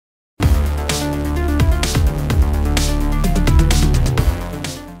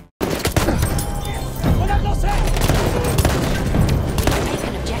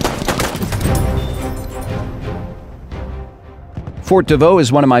Fort de Vaux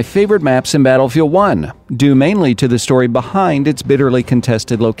is one of my favorite maps in Battlefield 1, due mainly to the story behind its bitterly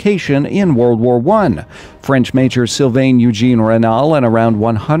contested location in World War I. French Major Sylvain Eugene Renal and around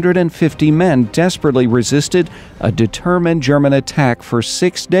 150 men desperately resisted a determined German attack for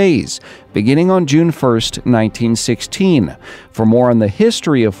 6 days, beginning on June 1, 1916. For more on the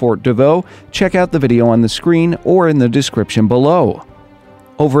history of Fort de Vaux, check out the video on the screen or in the description below.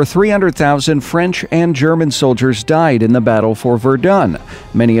 Over 300,000 French and German soldiers died in the battle for Verdun,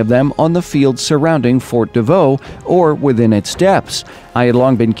 many of them on the fields surrounding Fort de Vaux or within its depths. I had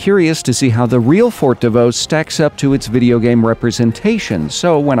long been curious to see how the real Fort de Vaux stacks up to its video game representation,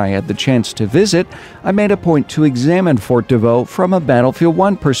 so when I had the chance to visit, I made a point to examine Fort de Vaux from a Battlefield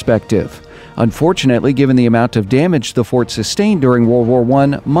 1 perspective. Unfortunately, given the amount of damage the fort sustained during World War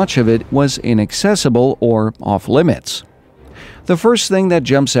I, much of it was inaccessible or off-limits. The first thing that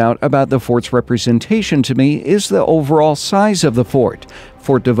jumps out about the fort's representation to me is the overall size of the fort.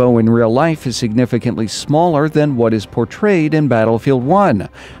 Fort de Vaux in real life is significantly smaller than what is portrayed in Battlefield 1.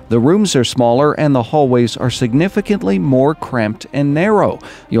 The rooms are smaller and the hallways are significantly more cramped and narrow.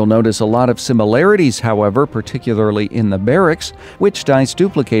 You'll notice a lot of similarities, however, particularly in the barracks, which DICE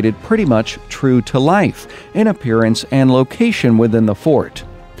duplicated pretty much true to life in appearance and location within the fort.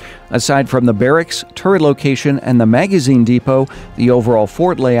 Aside from the barracks, turret location, and the magazine depot, the overall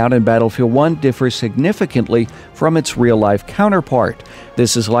fort layout in Battlefield 1 differs significantly from its real-life counterpart.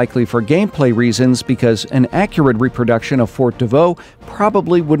 This is likely for gameplay reasons because an accurate reproduction of Fort de Vaux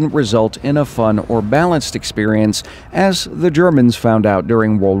probably wouldn't result in a fun or balanced experience, as the Germans found out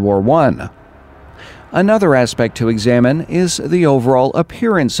during World War I. Another aspect to examine is the overall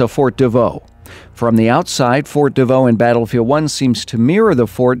appearance of Fort de Vaux. From the outside, Fort de Vaux in Battlefield 1 seems to mirror the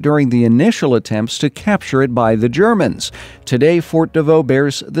fort during the initial attempts to capture it by the Germans. Today, Fort de Vaux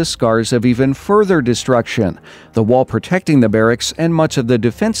bears the scars of even further destruction. The wall protecting the barracks and much of the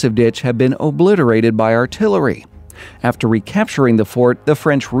defensive ditch have been obliterated by artillery. After recapturing the fort, the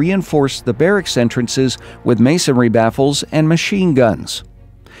French reinforced the barracks entrances with masonry baffles and machine guns.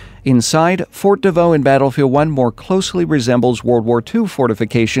 Inside, Fort de Vaux in Battlefield 1 more closely resembles World War II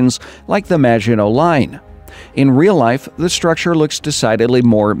fortifications like the Maginot Line. In real life, the structure looks decidedly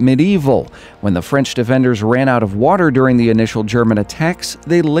more medieval. When the French defenders ran out of water during the initial German attacks,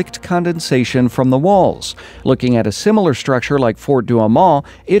 they licked condensation from the walls. Looking at a similar structure like Fort Douaumont,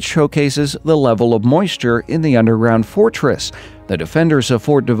 it showcases the level of moisture in the underground fortress. The defenders of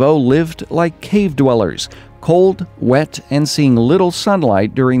Fort de Vaux lived like cave dwellers, cold, wet, and seeing little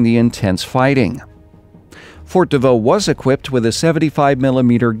sunlight during the intense fighting. Fort de Vaux was equipped with a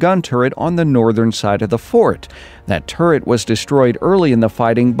 75mm gun turret on the northern side of the fort. That turret was destroyed early in the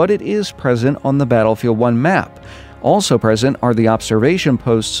fighting, but it is present on the Battlefield 1 map. Also present are the observation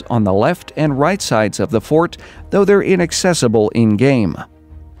posts on the left and right sides of the fort, though they're inaccessible in-game.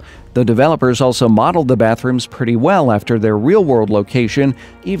 The developers also modeled the bathrooms pretty well after their real-world location,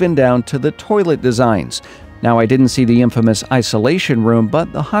 even down to the toilet designs. Now, I didn't see the infamous isolation room,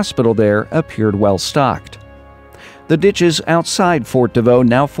 but the hospital there appeared well stocked. The ditches outside Fort de Vaux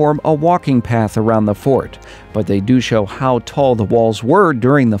now form a walking path around the fort, but they do show how tall the walls were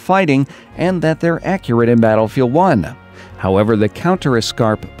during the fighting and that they're accurate in Battlefield 1. However, the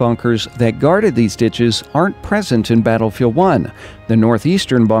counter-escarp bunkers that guarded these ditches aren't present in Battlefield 1. The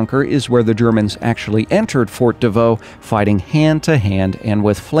northeastern bunker is where the Germans actually entered Fort de Vaux, fighting hand-to-hand and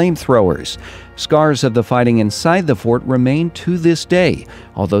with flamethrowers. Scars of the fighting inside the fort remain to this day,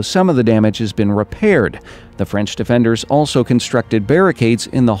 although some of the damage has been repaired. The French defenders also constructed barricades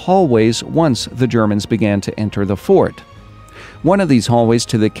in the hallways once the Germans began to enter the fort. One of these hallways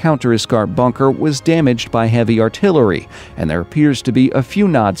to the counter-escarp bunker was damaged by heavy artillery, and there appears to be a few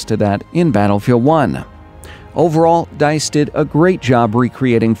nods to that in Battlefield 1. Overall, DICE did a great job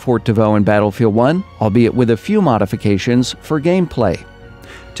recreating Fort de Vaux in Battlefield 1, albeit with a few modifications for gameplay.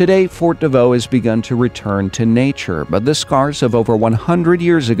 Today, Fort de Vaux has begun to return to nature, but the scars of over 100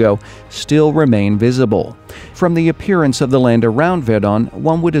 years ago still remain visible. From the appearance of the land around Verdun,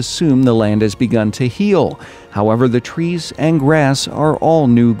 one would assume the land has begun to heal. However, the trees and grass are all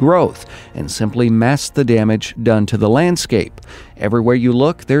new growth and simply mask the damage done to the landscape. Everywhere you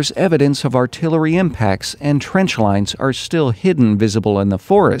look, there's evidence of artillery impacts, and trench lines are still hidden visible in the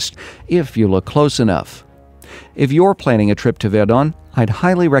forest if you look close enough. If you're planning a trip to Verdun, I'd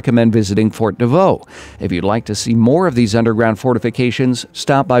highly recommend visiting Fort de Vaux. If you'd like to see more of these underground fortifications,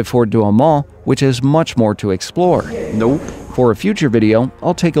 stop by Fort Douaumont, which has much more to explore. For a future video,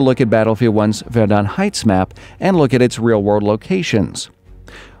 I'll take a look at Battlefield 1's Verdun Heights map and look at its real-world locations.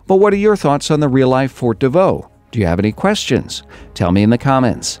 But what are your thoughts on the real-life Fort de Vaux? Do you have any questions? Tell me in the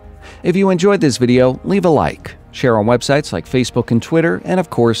comments. If you enjoyed this video, leave a like. share on websites like Facebook and Twitter, and of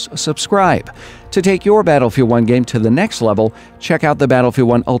course, subscribe. To take your Battlefield 1 game to the next level, check out the Battlefield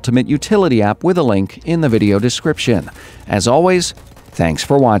 1 Ultimate Utility app with a link in the video description. As always, thanks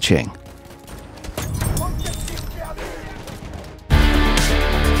for watching.